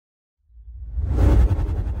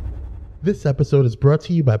This episode is brought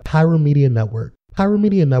to you by Pyro Media Network. Pyro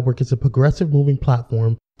Media Network is a progressive moving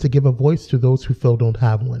platform to give a voice to those who feel don't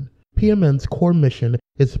have one. PMN's core mission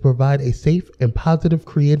is to provide a safe and positive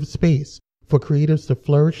creative space for creatives to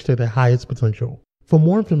flourish to their highest potential. For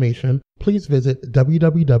more information, please visit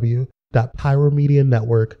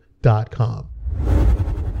www.pyromedianetwork.com.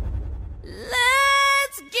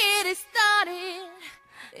 Let's get it started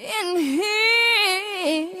in here.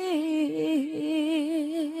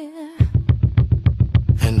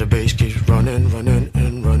 And the bass keeps running, running,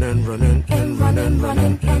 and running, running, and running,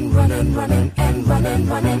 running, and running, running, and running,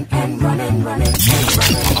 running, and running, running. Locked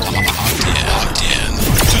in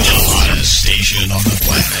to the hottest station on the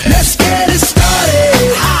planet. Let's get it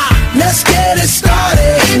started. Let's get it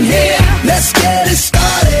started in here. Let's get it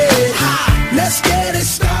started. Let's get it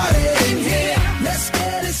started in here. Let's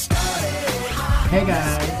get it started. Hey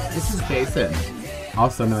guys, this is Jason,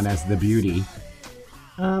 also known as The Beauty.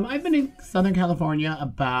 I've been in Southern California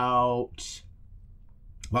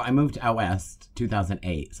I moved out west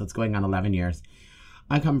 2008, so it's going on 11 years.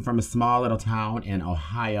 I come from a small little town in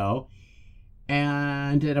Ohio,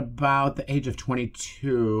 and at about the age of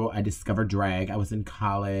 22, I discovered drag. I was in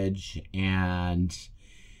college and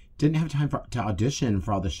didn't have time to audition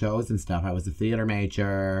for all the shows and stuff. I was a theater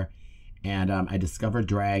major, and I discovered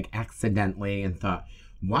drag accidentally and thought,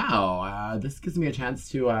 wow, this gives me a chance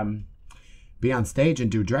to be on stage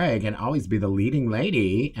and do drag and always be the leading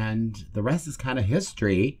lady, and the rest is kind of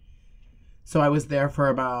history. So I was there for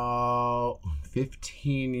about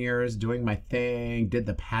 15 years doing my thing, did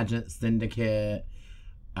the pageant syndicate,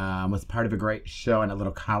 was part of a great show in a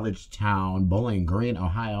little college town, Bowling Green,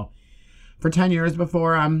 Ohio, for 10 years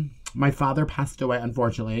before my father passed away,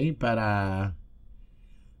 unfortunately, but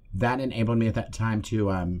that enabled me at that time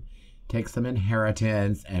to take some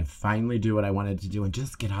inheritance and finally do what I wanted to do and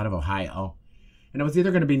just get out of Ohio. And it was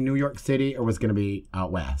either going to be New York City or was going to be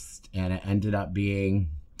out west. And it ended up being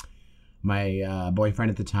my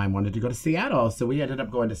boyfriend at the time wanted to go to Seattle. So we ended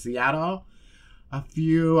up going to Seattle. A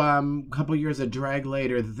couple years of drag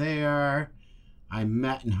later there, I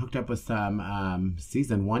met and hooked up with some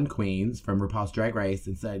season 1 queens from RuPaul's Drag Race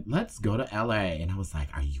and said, let's go to LA. And I was like,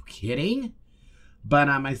 are you kidding? But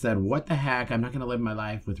I said, what the heck? I'm not going to live my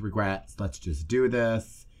life with regrets. Let's just do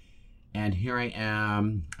this. And here I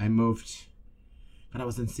am. I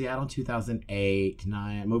was in Seattle in 2008.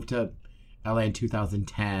 I moved to LA in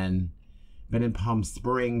 2010. Been in Palm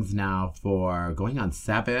Springs now for going on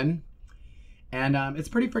 7. And it's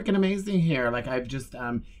pretty freaking amazing here. Like I've just,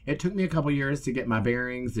 it took me a couple years to get my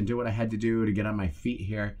bearings and do what I had to do to get on my feet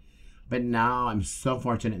here. But now I'm so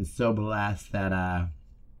fortunate and so blessed that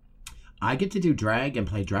I get to do drag and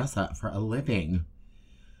play dress up for a living.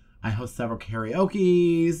 I host several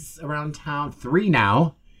karaoke's around town, 3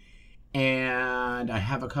 now. And I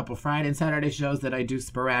have a couple Friday and Saturday shows that I do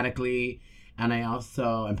sporadically. And I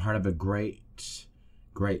also am part of a great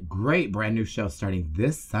brand new show starting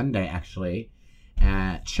this Sunday, actually,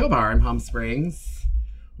 at Chill Bar in Palm Springs.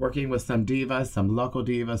 Working with some divas, some local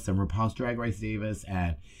divas, some RuPaul's Drag Race divas.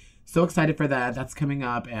 And so excited for that. That's coming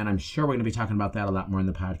up. And I'm sure we're going to be talking about that a lot more in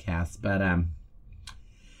the podcast. But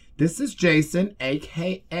this is Jason,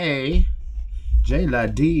 a.k.a.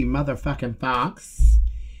 Jayla D. Motherfucking Fox.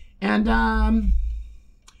 And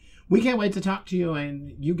we can't wait to talk to you,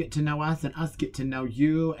 and you get to know us and us get to know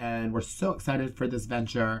you, and we're so excited for this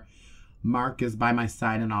venture. Mark is by my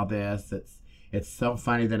side in all this. It's so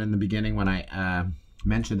funny that in the beginning when I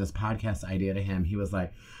mentioned this podcast idea to him, he was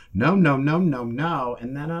like, no.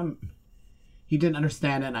 And then he didn't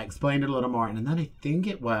understand it, and I explained it a little more. And then I think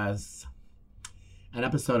it was an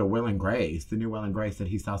episode of Will and Grace, the new Will and Grace, that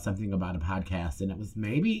he saw something about a podcast, and it was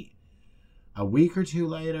maybe a week or 2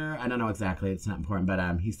 later, I don't know exactly, it's not important,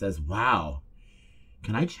 but he says, wow,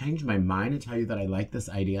 can I change my mind and tell you that I like this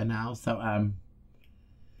idea now? So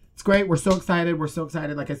it's great. We're so excited,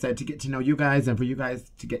 like I said, to get to know you guys and for you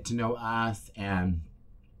guys to get to know us. And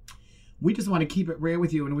we just want to keep it real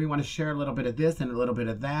with you, and we want to share a little bit of this and a little bit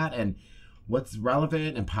of that and what's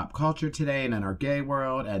relevant in pop culture today and in our gay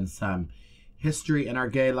world, and some history in our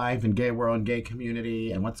gay life and gay world and gay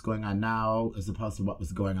community, and what's going on now as opposed to what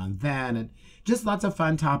was going on then, and just lots of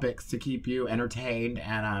fun topics to keep you entertained.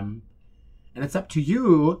 And it's up to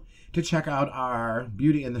you to check out our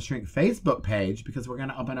Beauty and the Shrink Facebook page, because we're going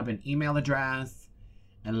to open up an email address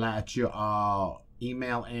and let you all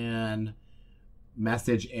email in,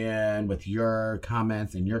 message in with your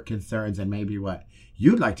comments and your concerns and maybe what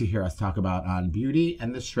you'd like to hear us talk about on Beauty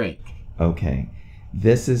and the Shrink. Okay,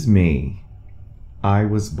 this is me. I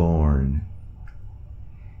was born.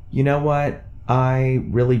 You know what? I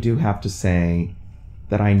really do have to say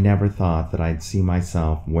that I never thought that I'd see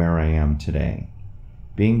myself where I am today.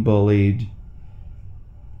 Being bullied,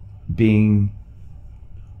 being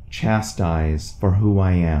chastised for who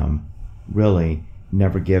I am, really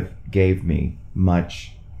never gave me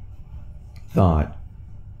much thought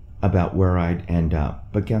about where I'd end up.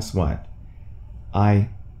 But guess what? I,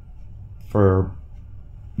 for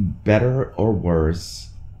better or worse,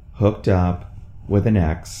 hooked up with an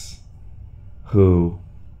ex who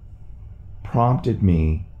prompted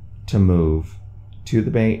me to move to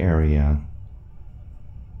the Bay Area,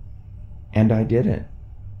 and I did it.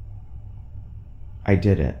 I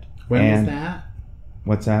did it. When was that?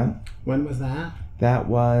 What's that? When was that? That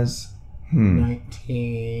was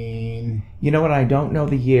 19. You know what? I don't know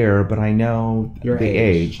the year, but I know Your the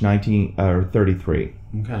age. 33.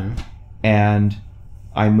 Okay. And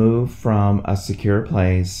I moved from a secure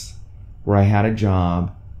place where I had a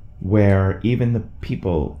job, where even the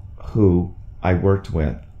people who I worked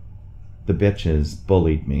with, the bitches,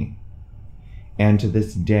 bullied me. And to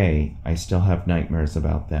this day, I still have nightmares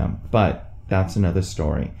about them. But that's another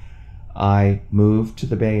story. I moved to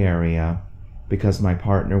the Bay Area because my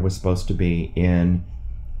partner was supposed to be in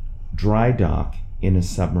dry dock in a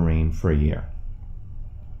submarine for a year.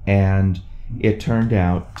 And it turned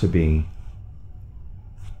out to be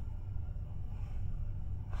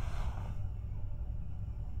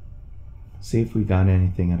see if we got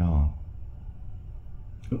anything at all.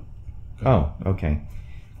 Oh, okay.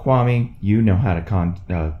 Kwame, you know how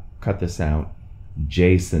to cut this out.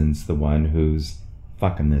 Jason's the one who's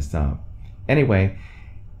fucking this up. Anyway,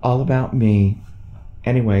 all about me.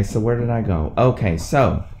 Anyway, so where did I go? Okay,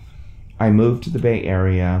 so I moved to the Bay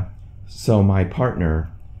Area so my partner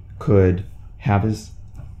could have his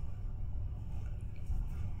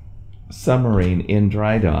submarine in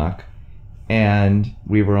dry dock, and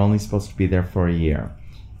we were only supposed to be there for a year.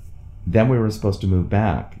 Then we were supposed to move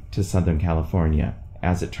back to Southern California.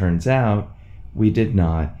 As it turns out, we did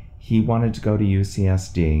not. He wanted to go to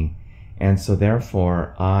UCSD, and so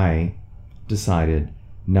therefore I decided,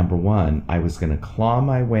 number one, I was going to claw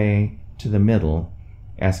my way to the middle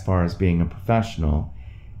as far as being a professional,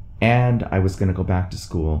 and I was going to go back to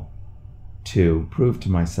school to prove to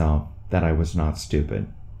myself that I was not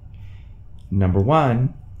stupid. Number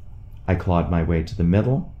one, I clawed my way to the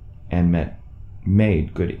middle and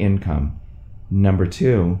made good income. Number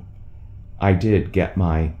two, I did get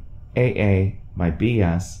my AA, my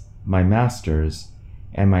BS, my master's,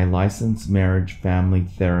 and my licensed marriage family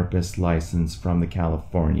therapist license from the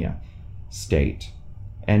California state.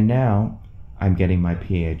 And now I'm getting my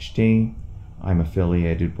PhD. I'm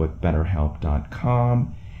affiliated with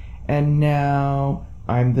BetterHelp.com. And now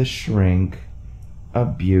I'm the shrink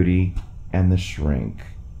of Beauty and the Shrink.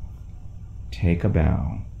 Take a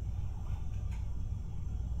bow.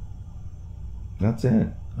 That's it.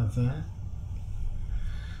 That's it?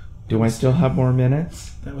 Do I still have more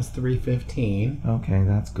minutes? That was 3:15. Okay,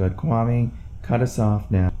 that's good. Kwame, cut us off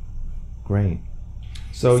now. Great.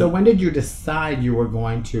 So when did you decide you were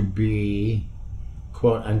going to be,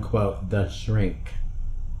 quote unquote, the shrink?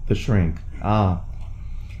 The Shrink.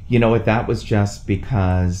 You know what? That was just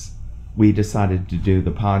because we decided to do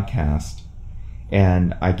the podcast,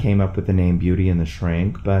 and I came up with the name Beauty and the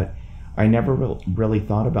Shrink, but I never really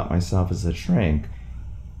thought about myself as a shrink.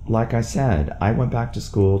 Like I said, I went back to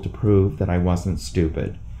school to prove that I wasn't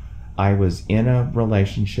stupid. I was in a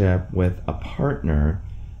relationship with a partner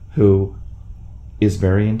who is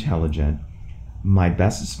very intelligent. My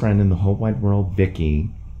bestest friend in the whole wide world, Vicky,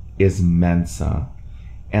 is Mensa.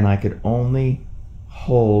 And I could only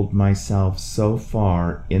hold myself so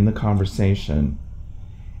far in the conversation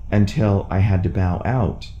until I had to bow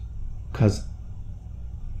out because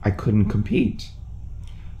I couldn't compete.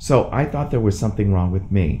 So I thought there was something wrong with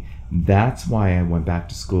me. That's why I went back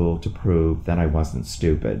to school to prove that I wasn't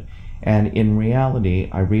stupid. And in reality,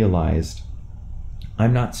 I realized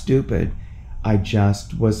I'm not stupid. I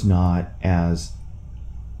just was not as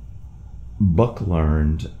book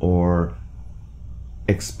learned or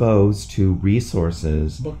exposed to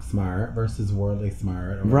resources. Book smart versus worldly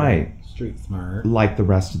smart. Or Right. Street smart. Like the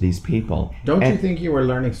rest of these people. Don't you And- think you were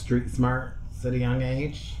learning street smart at a young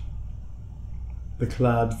age? The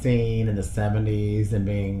club scene in the 70s and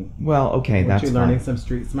being... Well, okay, Weren't that's you learning fine. some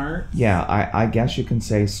street smart? Yeah, I guess you can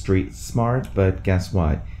say street smart, but guess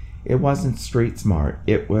what? It wasn't street smart.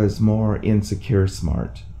 It was more insecure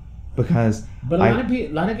smart. Because But a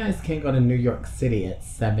lot of guys can't go to New York City at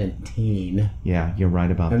 17 yeah, you're right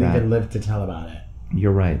about and that. even live to tell about it.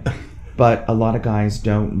 You're right. But a lot of guys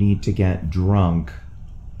don't need to get drunk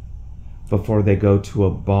before they go to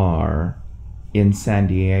a bar in San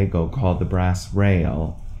Diego called the Brass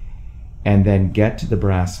Rail and then get to the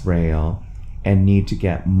brass rail and need to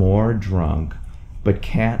get more drunk, but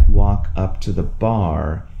can't walk up to the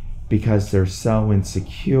bar because they're so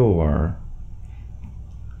insecure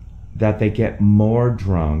that they get more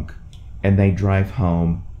drunk and they drive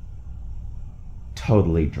home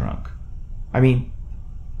totally drunk. I mean,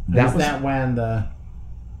 Is that when the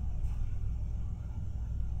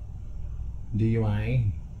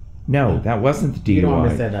DUI? No, that wasn't the DUI. You don't want me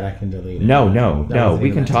to say that, I can delete it. No. That was We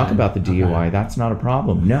in can that talk time. about the DUI. Okay. That's not a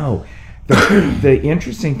problem. No. The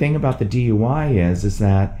interesting thing about the DUI is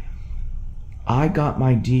that I got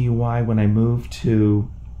my DUI when I moved to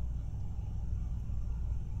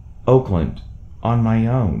Oakland on my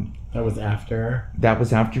own. That was after. That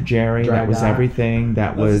was after Jerry. Dry that was dock. everything.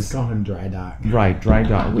 That Let's was just call him Dry Dock. right. Dry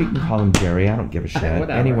dock. We can call him Jerry. I don't give a shit.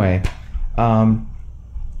 Whatever. Anyway,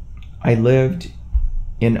 I lived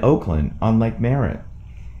in Oakland on Lake Merritt,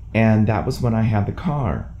 and that was when I had the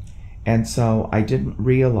car. And so I didn't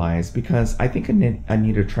realize, because I think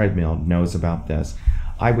Anita Treadmill knows about this.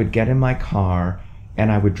 I would get in my car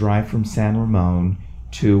and I would drive from San Ramon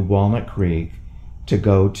to Walnut Creek to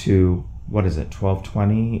go to,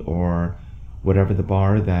 1220 or whatever the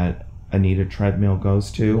bar that Anita Treadmill goes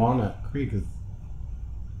to. Walnut Creek is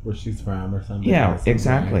where she's from or something. Yeah, or something.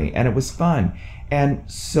 exactly. And it was fun. And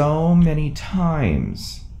so many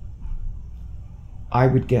times I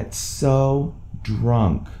would get so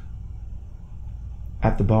drunk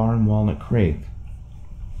at the bar in Walnut Creek.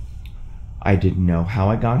 I didn't know how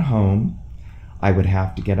I got home. I would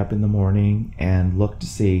have to get up in the morning and look to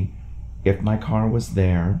see if my car was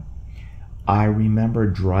there. I remember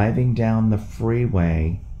driving down the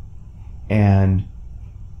freeway and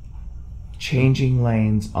changing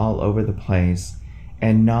lanes all over the place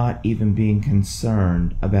and not even being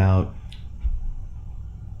concerned about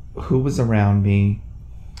who was around me.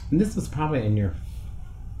 And this was probably in your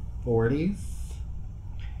 40s?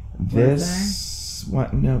 This,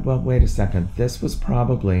 what, no, well, wait a second. This was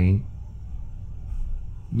probably,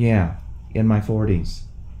 yeah, in my 40s.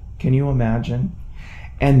 Can you imagine?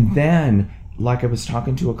 And then, like I was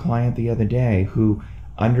talking to a client the other day who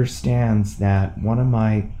understands that one of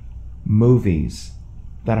my movies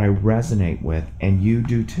that I resonate with, and you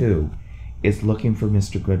do too, is Looking for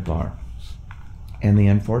Mr. Goodbar. And the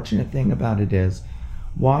unfortunate thing about it is,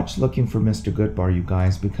 watch Looking for Mr. Goodbar, you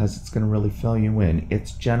guys, because it's going to really fill you in.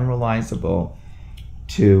 It's generalizable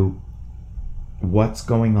to what's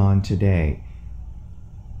going on today.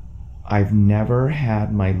 I've never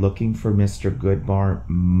had my Looking for Mr. Goodbar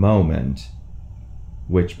moment,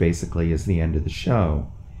 which basically is the end of the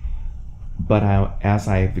show. But as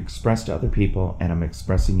I've expressed to other people, and I'm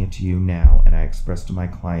expressing it to you now, and I expressed to my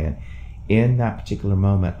client, in that particular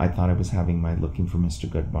moment, I thought I was having my Looking for Mr.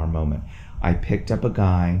 Goodbar moment. I picked up a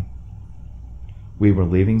guy. We were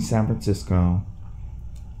leaving San Francisco.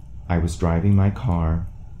 I was driving my car.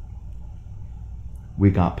 We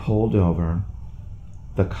got pulled over.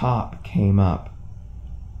 The cop came up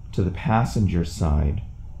to the passenger side.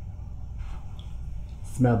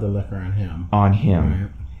 Smelled the liquor on him. Right.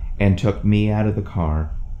 And took me out of the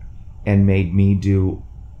car and made me do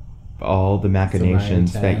all the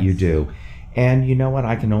machinations that you do. And you know what?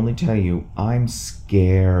 I can only tell you, I'm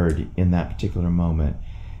scared in that particular moment.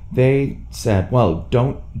 They said, well,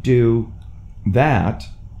 don't do that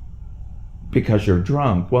because you're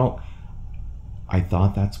drunk. Well, I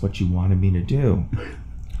thought that's what you wanted me to do.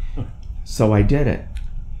 So I did it.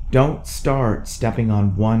 Don't start stepping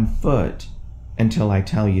on one foot until I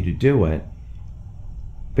tell you to do it,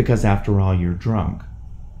 because after all, you're drunk.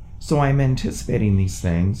 So I'm anticipating these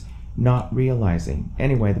things, not realizing.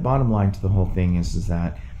 Anyway, the bottom line to the whole thing is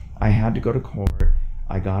that I had to go to court.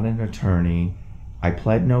 I got an attorney. I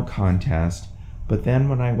pled no contest. But then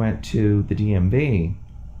when I went to the DMV,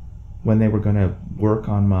 when they were going to work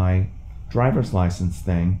on my driver's license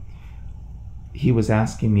thing, he was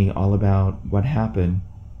asking me all about what happened.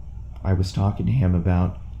 I was talking to him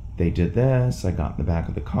about, they did this, I got in the back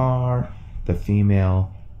of the car, the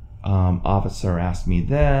female officer asked me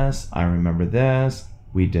this, I remember this,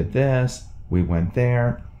 we did this, we went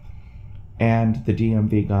there, and the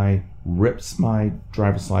DMV guy rips my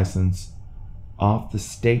driver's license off the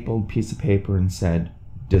stapled piece of paper and said,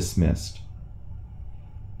 dismissed.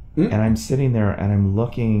 And I'm sitting there and I'm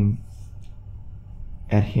looking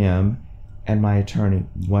at him and my attorney,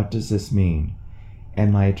 what does this mean?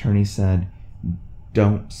 And my attorney said,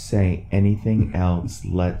 don't say anything else.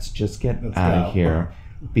 Let's just get out of here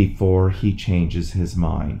before he changes his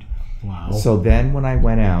mind. Wow. So then when I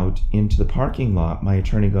went out into the parking lot, my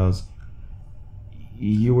attorney goes,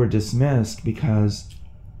 you were dismissed because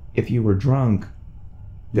if you were drunk,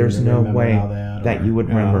 there's no way. that you would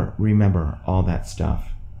remember all that stuff.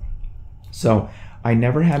 So I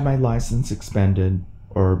never had my license suspended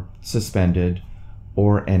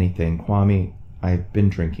or anything. Kwame, I've been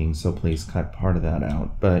drinking, so please cut part of that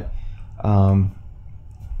out. But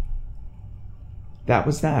that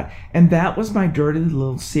was that. And that was my dirty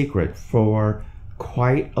little secret for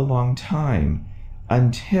quite a long time,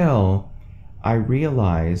 until I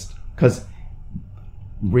realized, because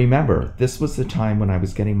remember, this was the time when I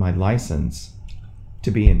was getting my license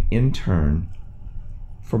to be an intern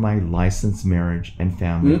for my licensed marriage and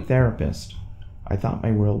family therapist. I thought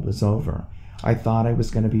my world was over. I thought I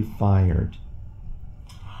was going to be fired.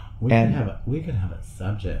 We could have a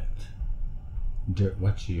subject.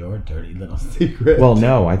 What's your dirty little secret? Well,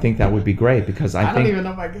 no, I think that would be great, because I don't even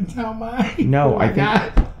know if I can tell mine. No,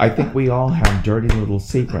 I think we all have dirty little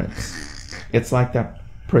secrets. It's like that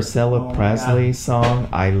Priscilla Presley song.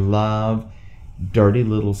 I love dirty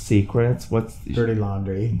little secrets. What's Dirty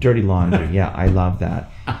Laundry? Dirty Laundry. Yeah, I love that.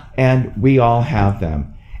 And we all have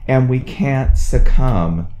them, and we can't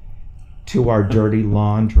succumb to our dirty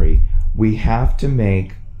laundry. We have to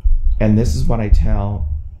make, and this is what I tell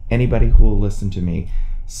anybody who will listen to me,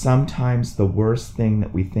 sometimes the worst thing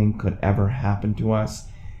that we think could ever happen to us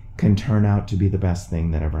can turn out to be the best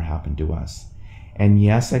thing that ever happened to us. And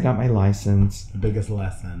yes, I got my license. The biggest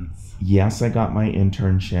lessons. Yes, I got my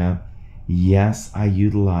internship. Yes, I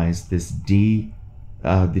utilized the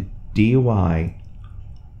DUI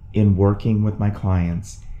in working with my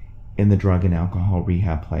clients in the drug and alcohol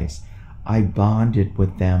rehab place. I bonded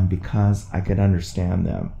with them because I could understand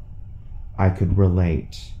them. I could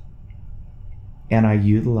relate. And I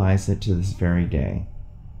utilize it to this very day.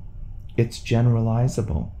 It's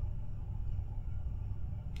generalizable.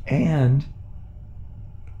 And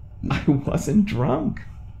I wasn't drunk.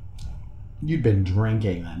 You'd been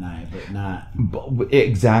drinking that night, but not...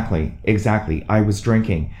 Exactly. I was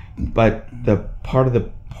drinking. But the part of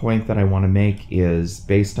the point that I want to make is,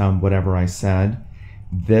 based on whatever I said,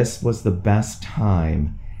 this was the best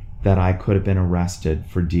time that I could have been arrested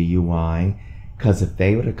for DUI, because if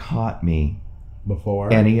they would have caught me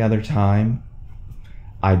before any other time,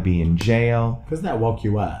 I'd be in jail. Because that woke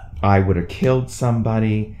you up. I would have killed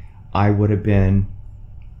somebody. I would have been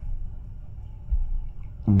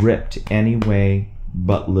ripped anyway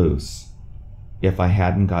but loose if I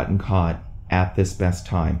hadn't gotten caught at this best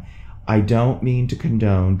time. I don't mean to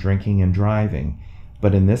condone drinking and driving,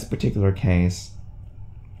 but in this particular case,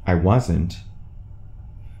 I wasn't.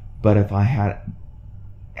 But if I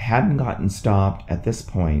hadn't gotten stopped at this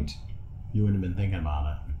point, you wouldn't have been thinking about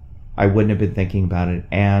it. I wouldn't have been thinking about it,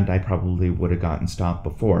 and I probably would have gotten stopped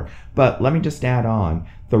before. But let me just add on,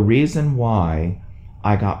 the reason why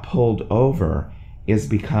I got pulled over is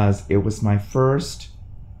because it was my first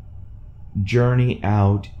journey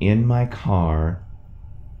out in my car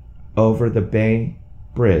over the Bay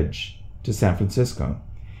Bridge to San Francisco.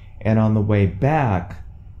 And on the way back,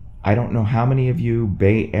 I don't know how many of you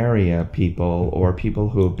Bay Area people or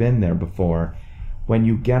people who have been there before, when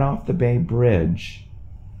you get off the Bay Bridge,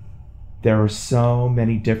 there are so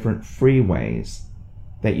many different freeways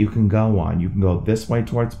that you can go on. You can go this way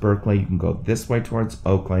towards Berkeley, you can go this way towards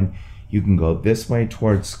Oakland, you can go this way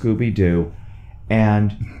towards Scooby-Doo.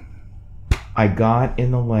 And I got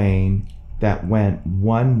in the lane that went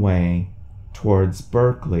one way towards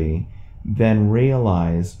Berkeley, then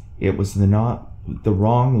realized it was the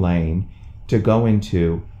wrong lane to go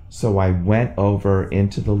into, so I went over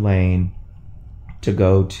into the lane to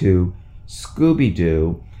go to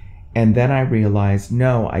Scooby-Doo, and then I realized,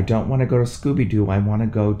 no, I don't want to go to Scooby-Doo, I want to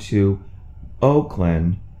go to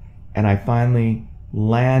Oakland, and I finally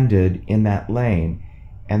landed in that lane,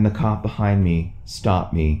 and the cop behind me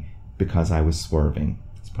stopped me because I was swerving.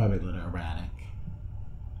 It's probably a little erratic.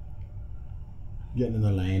 Getting in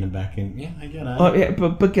the lane and back in. Yeah, I get it. Oh, yeah,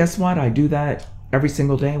 but guess what? I do that every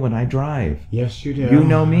single day when I drive. Yes, you do. You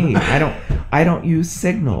know me. I don't use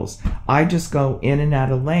signals. I just go in and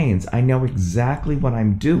out of lanes. I know exactly what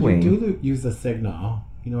I'm doing. You do use a signal.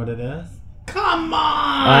 You know what it is? Come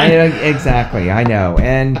on! Exactly, I know.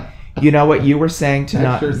 And you know what you were saying to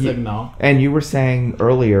That's your signal. And you were saying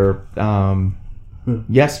earlier,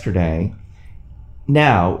 yesterday,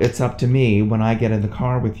 now it's up to me when I get in the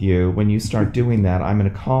car with you, when you start doing that, I'm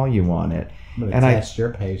going to call you on it. I'm going to test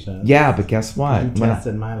your patience. Yeah, but guess what? You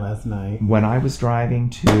tested mine last night. When I was driving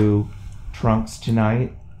to Trunks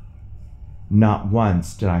tonight, not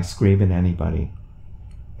once did I scream at anybody.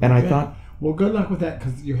 And I thought... Well, good luck with that,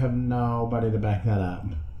 because you have nobody to back that up.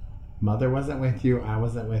 Mother wasn't with you. I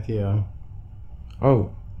wasn't with you.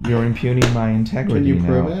 Oh, you're impugning my integrity now. Can you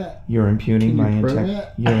prove it? You're impugning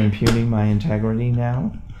my integrity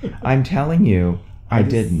now? I'm telling you, I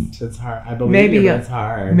didn't. It's hard. I believe you, but it's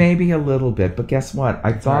hard. Maybe a little bit, but guess what?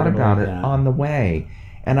 I thought hard to about it believe that. on the way,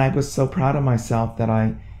 and I was so proud of myself that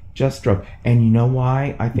I just drove. And you know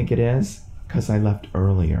why I think it is? Because I left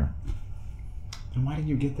earlier. And why did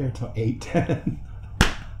you get there till 8:10?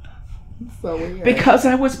 So weird. Because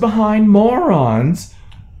I was behind morons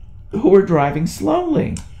who were driving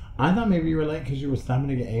slowly. I thought maybe you were late because you were stopping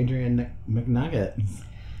to get Adrian McNuggets.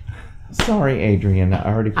 Sorry, Adrian, I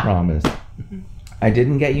already promised. I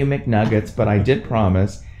didn't get you McNuggets, but I did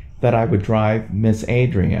promise that I would drive Miss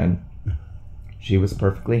Adrian. She was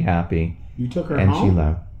perfectly happy. You took her and home? she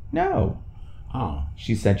left. No. Oh.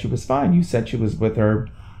 She said she was fine. You said she was with her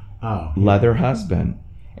Oh. leather husband.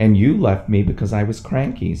 And you left me because I was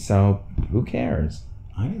cranky, so who cares?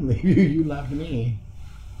 I didn't leave you. You left me.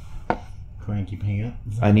 Cranky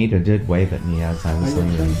pants. Anita did wave at me as I was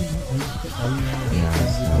leaving. Yeah,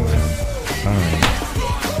 so, all right.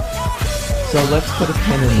 So let's put a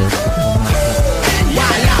pin in this because I'm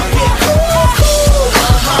not...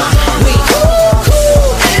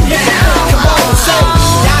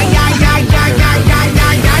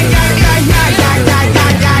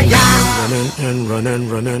 Running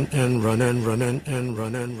and running and running and running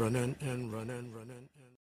and running and running and running.